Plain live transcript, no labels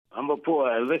number four,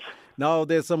 Elvis. Now,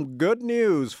 there's some good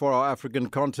news for our African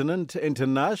continent.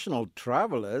 International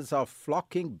travelers are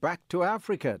flocking back to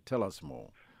Africa. Tell us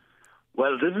more.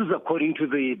 Well, this is according to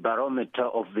the barometer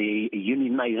of the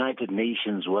United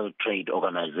Nations World Trade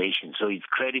Organization. So it's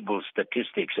credible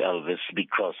statistics, Elvis,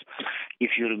 because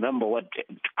if you remember what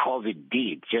COVID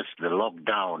did, just the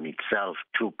lockdown itself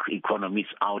took economies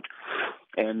out.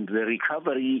 And the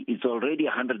recovery is already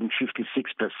 156%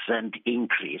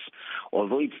 increase,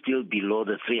 although it's still below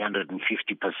the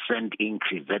 350%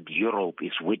 increase that Europe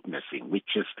is witnessing, which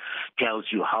just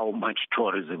tells you how much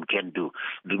tourism can do.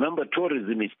 Remember,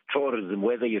 tourism is tourism,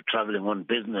 whether you're traveling on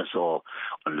business or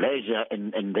on leisure,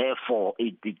 and therefore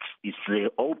it's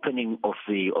the opening of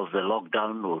the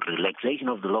lockdown or relaxation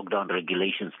of the lockdown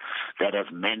regulations that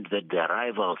have meant that the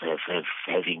arrivals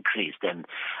have increased, and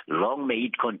long may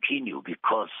it continue,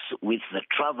 because with the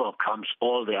travel comes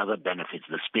all the other benefits,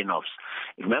 the spin-offs.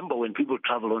 Remember, when people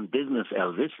travel on business,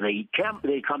 Elvis, they come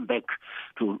back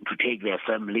to take their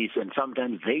families, and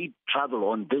sometimes they travel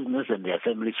on business and their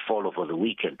families follow for the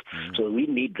weekend. So we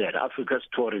need that. Africa's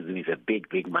tourism is a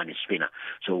big money spinner.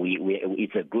 So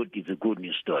it's a good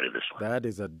news story, this one. That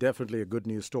is definitely a good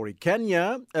news story.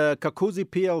 Kenya, Kakuzi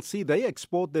PLC, they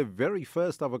export their very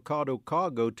first avocado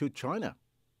cargo to China.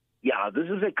 Yeah, this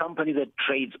is a company that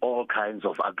trades all kinds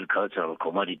of agricultural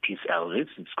commodities, Elvis.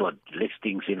 It's got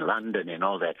listings in London and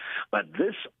all that. But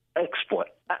this export,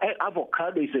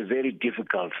 avocado is a very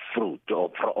difficult fruit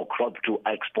or crop to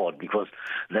export because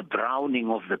the browning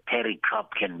of the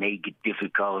pericarp can make it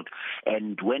difficult.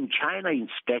 And when China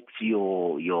inspects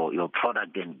your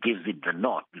product and gives it the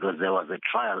nod, because there was a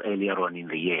trial earlier on in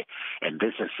the year, and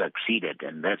this has succeeded,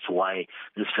 and that's why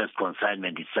this first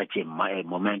consignment is such a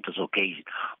momentous occasion.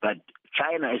 But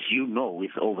China, as you know,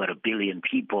 with over 1 billion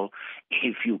people,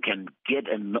 if you can get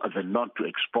the nod to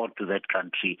export to that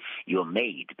country, you're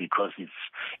made, because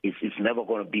it's never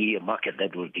going to be a market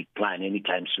that will decline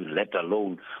anytime soon, let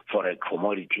alone for a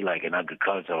commodity like an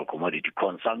agricultural commodity.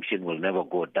 Consumption will never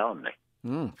go down there.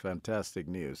 Fantastic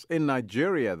news. In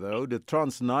Nigeria, though, the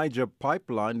Trans-Niger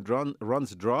pipeline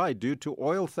runs dry due to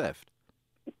oil theft.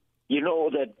 You know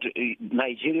that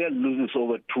Nigeria loses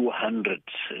over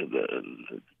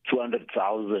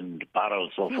 200,000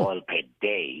 barrels of oil per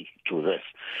day to this.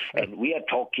 And we are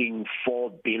talking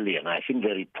 4 billion. I think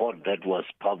the report that was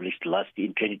published last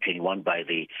in 2021 by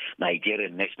the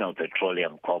Nigerian National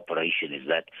Petroleum Corporation is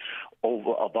that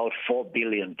over about $4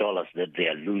 billion that they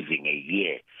are losing a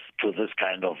year to this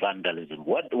kind of vandalism.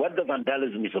 What the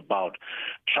vandalism is about,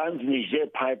 Trans-Niger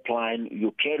pipeline,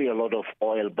 you carry a lot of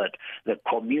oil, but the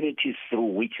communities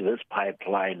through which this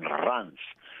pipeline runs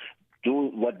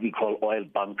do what we call oil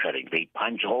bunkering. They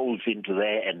punch holes into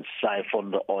there and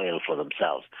siphon the oil for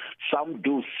themselves. Some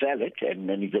do sell it, and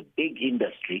then it's a big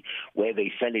industry where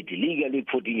they sell it illegally,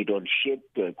 putting it on ship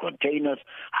containers,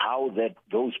 how that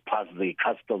those pass the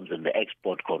customs and the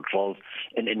export controls,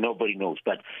 and nobody knows.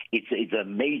 But it's a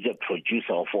major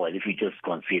producer of oil, if you just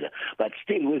consider. But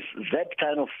still, with that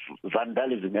kind of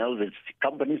vandalism, Elvis,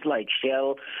 companies like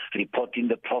Shell reporting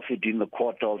the profit in the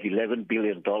quarter of $11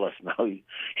 billion now,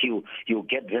 you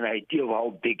get an idea of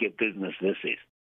how big a business this is.